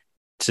over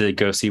to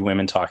go see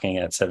Women Talking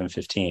at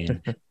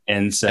 7:15.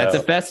 And so that's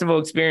a festival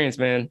experience,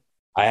 man.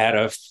 I had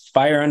a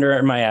fire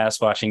under my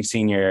ass watching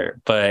Senior,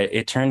 but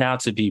it turned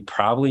out to be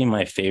probably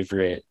my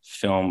favorite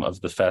film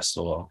of the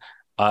festival.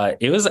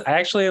 It was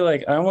actually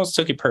like, I almost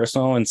took it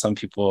personal, and some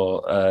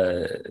people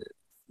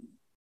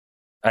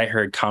I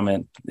heard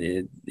comment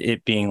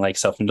it being like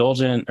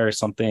self-indulgent or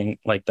something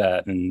like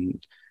that.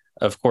 And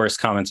of course,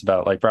 comments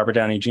about like Robert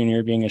Downey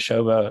Jr. being a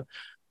showboat,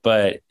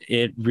 but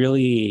it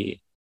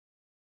really,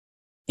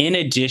 in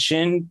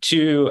addition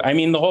to, I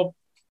mean, the whole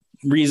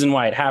reason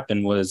why it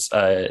happened was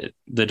the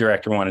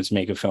director wanted to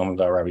make a film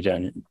about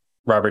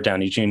Robert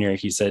Downey Jr.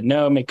 He said,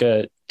 no, make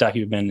a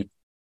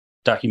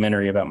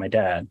documentary about my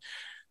dad.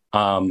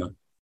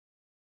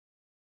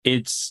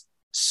 It's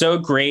so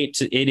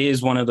great. It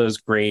is one of those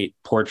great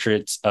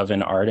portraits of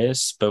an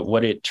artist, but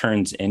what it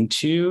turns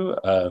into,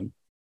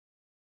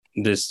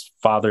 this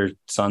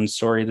father-son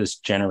story, this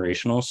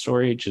generational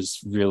story,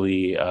 just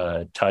really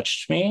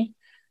touched me.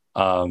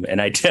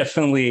 And I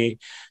definitely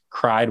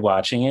cried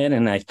watching it.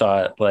 And I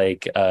thought,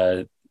 like,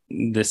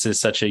 this is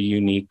such a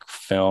unique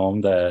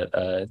film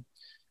that,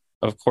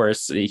 of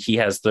course, he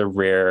has the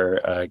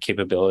rare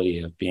capability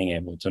of being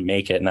able to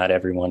make it. Not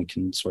everyone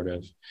can sort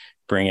of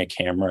bring a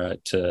camera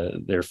to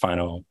their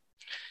final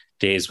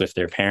days with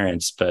their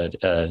parents, but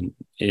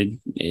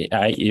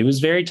it was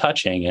very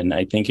touching, and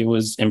I think it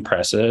was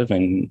impressive,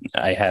 and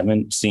I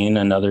haven't seen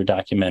another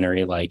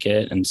documentary like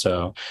it, and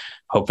so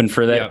hoping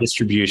for that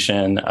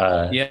distribution.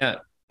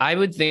 I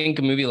would think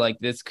a movie like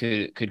this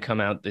could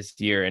come out this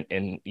year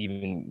and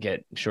even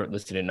get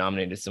shortlisted and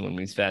nominated if someone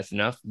moves fast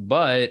enough,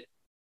 but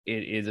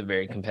it is a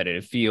very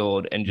competitive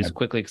field. And just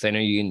quickly, because I know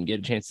you didn't get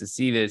a chance to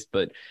see this,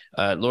 but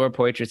Laura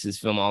Poitras's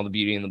film All the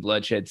Beauty and the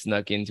Bloodshed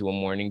snuck into a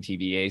morning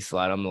TVA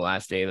slot on the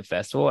last day of the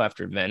festival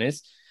after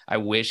Venice. I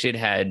wish it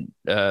had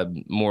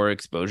more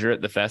exposure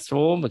at the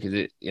festival,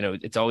 because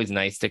it's always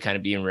nice to kind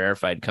of be in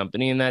rarefied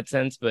company in that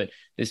sense. But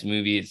this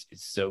movie is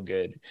so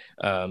good.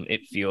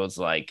 It feels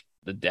like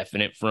the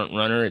definite front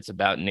runner. It's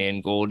about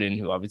Nan Golden,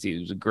 who obviously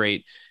was a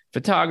great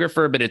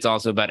photographer, but it's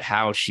also about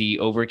how she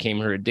overcame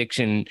her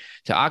addiction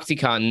to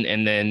OxyContin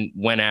and then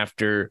went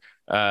after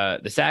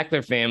the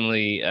Sackler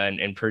family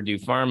and Purdue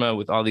Pharma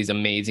with all these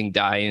amazing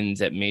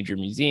die-ins at major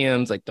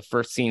museums. Like the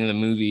first scene of the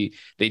movie,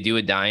 they do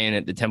a die-in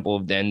at the Temple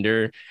of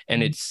Dender,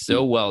 and it's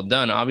so well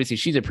done. Obviously,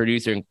 she's a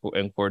producer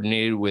and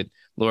coordinated with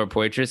Laura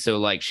Poitras, so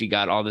like she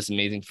got all this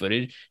amazing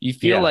footage. You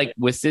feel like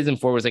with season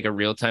 4 was like a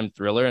real-time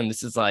thriller, and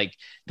this is like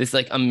this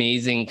like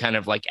amazing kind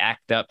of like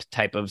act up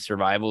type of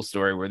survival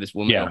story where this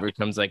woman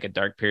overcomes like a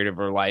dark period of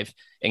her life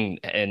and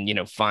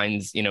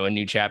finds a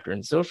new chapter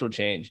in social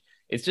change.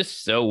 It's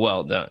just so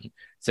well done.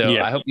 So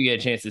I hope you get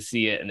a chance to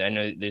see it. And I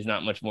know there's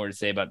not much more to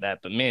say about that,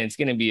 but man, it's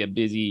going to be a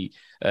busy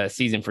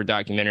season for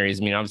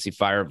documentaries. I mean, obviously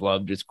Fire of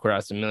Love just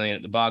crossed 1 million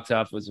at the box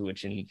office,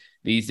 which in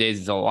these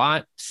days is a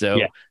lot. So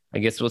I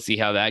guess we'll see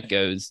how that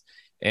goes.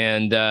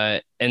 And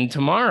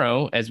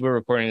tomorrow, as we're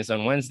recording this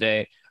on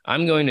Wednesday,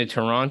 I'm going to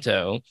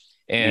Toronto,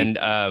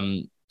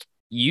 and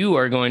you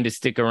are going to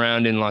stick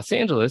around in Los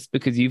Angeles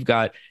because you've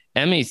got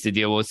Emmys to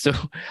deal with. So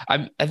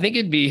I think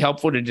it'd be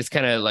helpful to just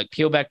kind of like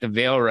peel back the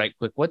veil right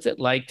quick. What's it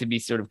like to be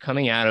sort of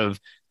coming out of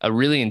a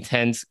really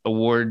intense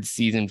award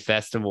season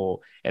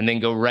festival and then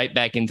go right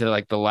back into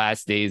like the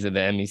last days of the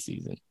Emmy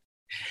season?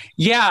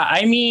 Yeah,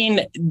 I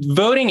mean,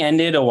 voting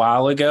ended a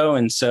while ago,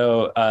 and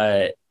so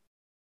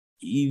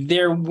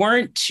there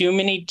weren't too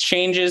many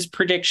changes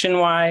prediction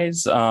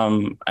wise.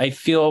 I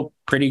feel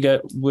pretty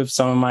good with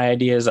some of my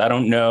ideas. I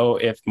don't know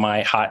if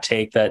my hot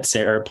take that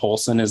Sarah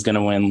Paulson is going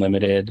to win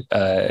limited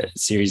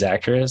series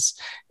actress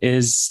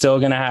is still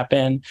going to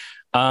happen.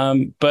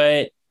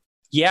 But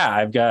yeah,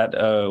 I've got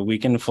a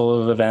weekend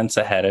full of events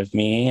ahead of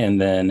me.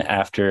 And then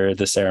after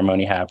the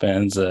ceremony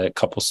happens, a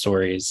couple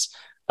stories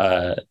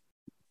to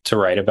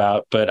write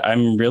about. But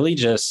I'm really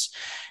just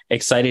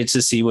excited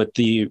to see what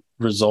the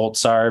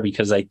results are,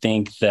 because I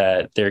think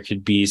that there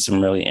could be some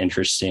really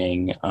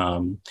interesting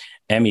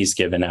Emmys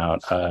given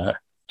out.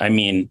 I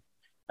mean,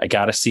 I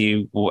got to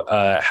see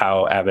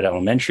how Abbott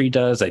Elementary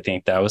does. I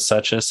think that was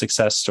such a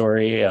success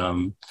story.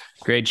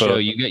 Great show.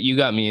 You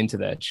got me into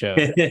that show.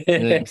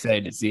 Really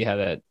excited to see how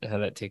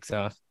that takes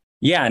off.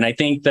 Yeah, and I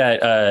think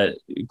that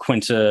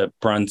Quinta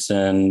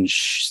Brunson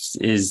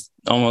is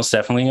almost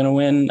definitely going to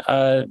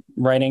win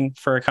writing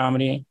for a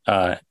comedy.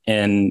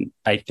 And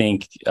I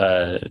think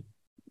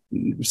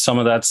some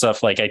of that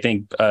stuff, like I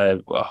think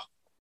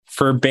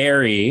for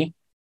Barry,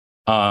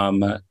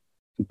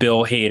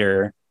 Bill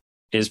Hader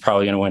is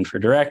probably going to win for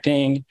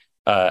directing.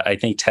 I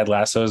think Ted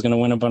Lasso is going to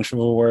win a bunch of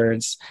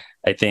awards.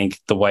 I think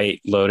The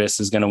White Lotus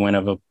is going to win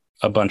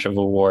a bunch of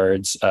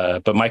awards.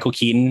 But Michael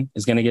Keaton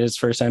is going to get his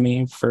first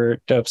Emmy for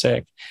Dope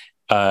Sick.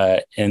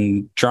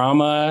 And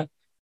drama,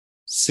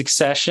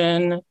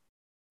 Succession.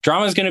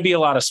 Drama is going to be a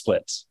lot of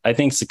splits. I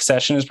think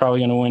Succession is probably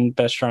going to win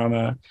Best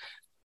Drama.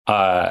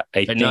 But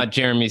not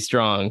Jeremy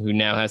Strong, who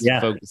now has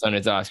to focus on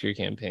his Oscar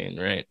campaign,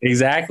 right?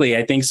 Exactly.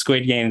 I think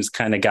Squid Game's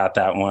kind of got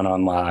that one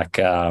on lock.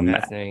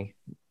 Fascinating.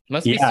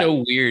 Must be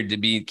so weird to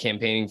be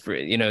campaigning for,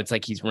 it's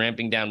like he's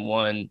ramping down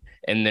one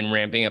and then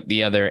ramping up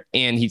the other,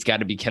 and he's got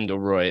to be Kendall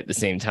Roy at the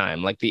same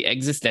time. Like the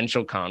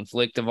existential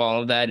conflict of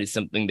all of that is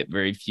something that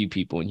very few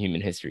people in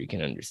human history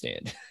can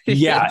understand.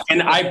 Yeah.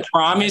 And I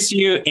promise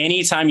you,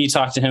 anytime you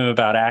talk to him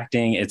about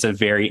acting, it's a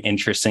very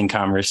interesting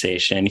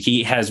conversation.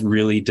 He has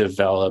really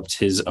developed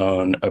his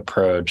own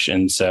approach.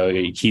 And so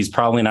he's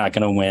probably not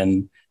going to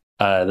win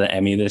the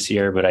Emmy this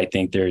year, but I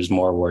think there's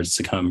more awards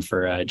to come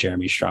for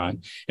Jeremy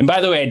Strong. And by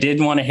the way, I did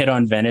want to hit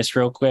on Venice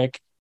real quick.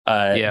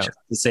 Just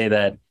to say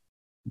that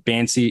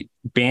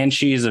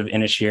Banshees of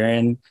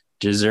Inisherin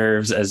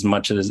deserves as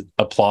much as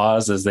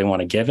applause as they want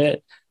to give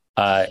it.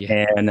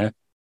 And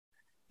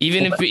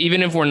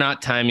even if we're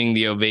not timing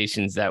the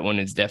ovations, that one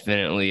is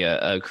definitely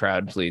a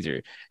crowd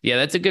pleaser. Yeah,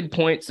 that's a good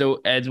point.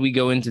 So as we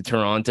go into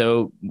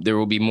Toronto, there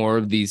will be more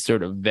of these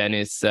sort of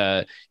Venice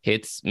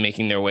hits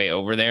making their way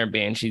over there.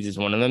 Banshees is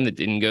one of them that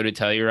didn't go to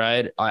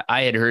Telluride.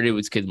 I had heard it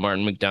was because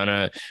Martin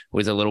McDonagh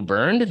was a little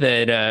burned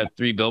that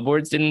Three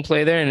Billboards didn't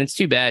play there. And it's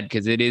too bad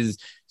because it is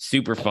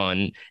super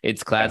fun.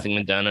 It's classic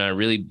McDonagh,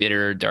 really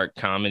bitter, dark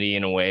comedy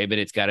in a way, but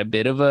it's got a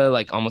bit of a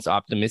like almost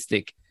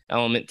optimistic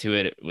element to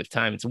it with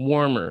time. It's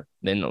warmer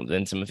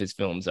than some of his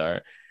films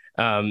are.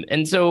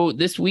 And so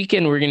this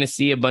weekend, we're going to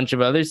see a bunch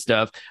of other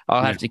stuff.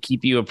 I'll have to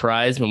keep you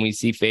apprised when we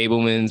see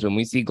Fabelmans, when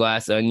we see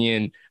Glass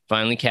Onion,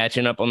 finally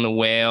catching up on The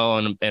Whale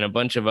and a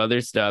bunch of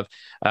other stuff.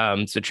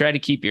 So try to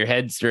keep your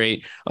head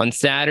straight. On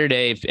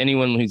Saturday, if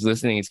anyone who's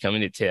listening is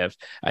coming to TIFF,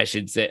 I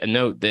should say a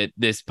note that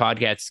this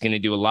podcast is going to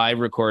do a live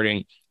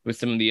recording with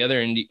some of the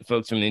other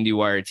folks from the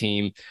IndieWire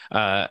team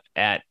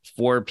at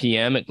 4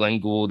 p.m. at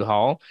Glenn Gould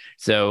Hall.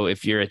 So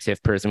if you're a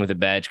TIFF person with a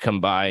badge, come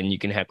by and you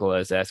can heckle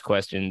us, ask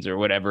questions or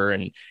whatever.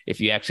 And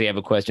if you actually have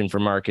a question for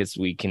Marcus,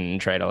 we can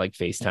try to like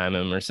FaceTime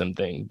him or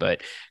something.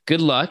 But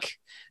good luck.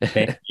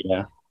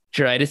 Yeah.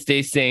 Try to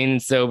stay sane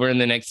and sober in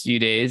the next few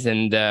days.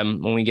 And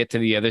when we get to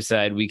the other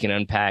side, we can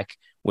unpack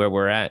where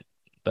we're at.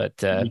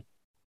 But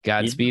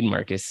Godspeed,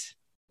 Marcus.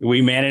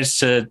 We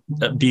managed to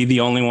be the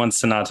only ones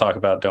to not talk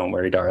about Don't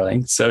Worry,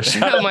 Darling. So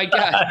oh my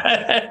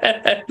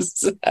God.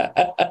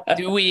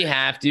 Do we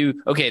have to?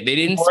 Okay, they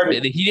didn't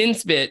spit. He didn't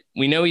spit.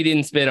 We know he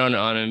didn't spit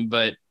on him,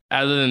 but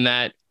other than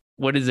that,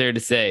 what is there to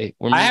say?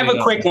 I have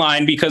a quick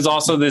line because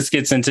also this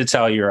gets into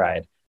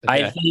Telluride.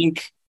 Okay. I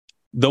think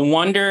The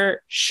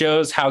Wonder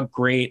shows how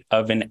great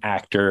of an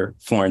actor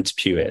Florence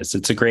Pugh is.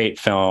 It's a great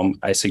film.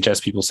 I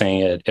suggest people saying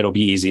it. It'll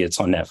be easy. It's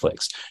on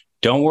Netflix.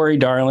 Don't Worry,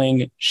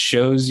 Darling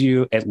shows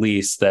you at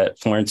least that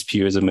Florence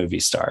Pugh is a movie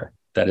star.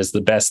 That is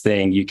the best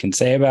thing you can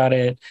say about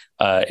it.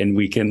 And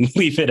we can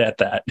leave it at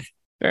that.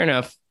 Fair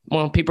enough.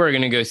 Well, people are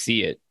going to go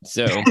see it.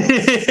 So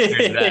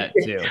there's that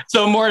too.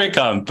 So more to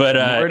come, but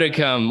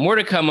more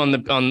to come on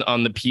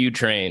the Pugh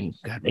train.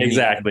 God,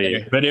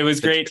 exactly. But it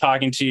was great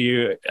talking to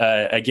you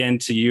again,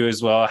 to you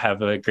as well.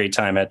 Have a great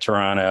time at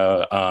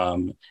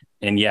Toronto.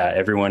 And yeah,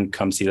 everyone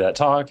come see that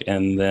talk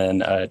and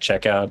then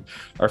check out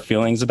our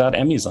feelings about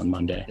Emmys on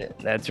Monday.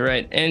 That's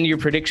right. And your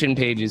prediction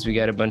pages, we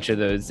got a bunch of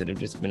those that have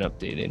just been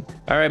updated.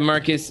 All right,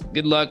 Marcus,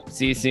 good luck.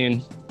 See you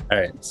soon. All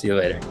right. See you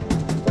later.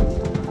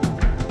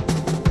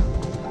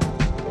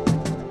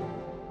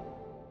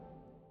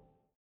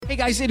 Hey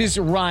guys, it is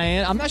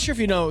Ryan. I'm not sure if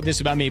you know this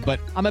about me, but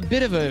I'm a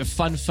bit of a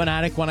fun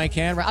fanatic when I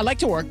can. I like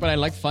to work, but I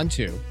like fun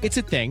too. It's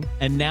a thing.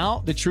 And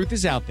now the truth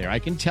is out there. I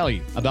can tell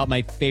you about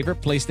my favorite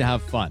place to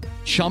have fun.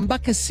 Chumba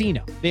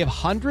Casino. They have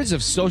hundreds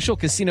of social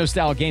casino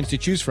style games to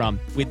choose from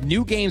with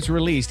new games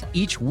released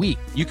each week.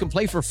 You can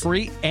play for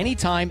free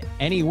anytime,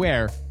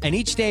 anywhere. And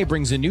each day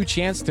brings a new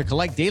chance to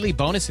collect daily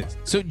bonuses.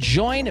 So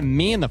join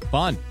me in the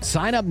fun.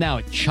 Sign up now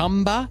at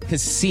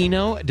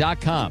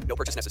ChumbaCasino.com. No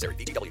purchase necessary.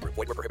 VGW Group.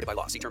 Void where prohibited by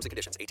law. See terms and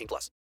conditions. 18+.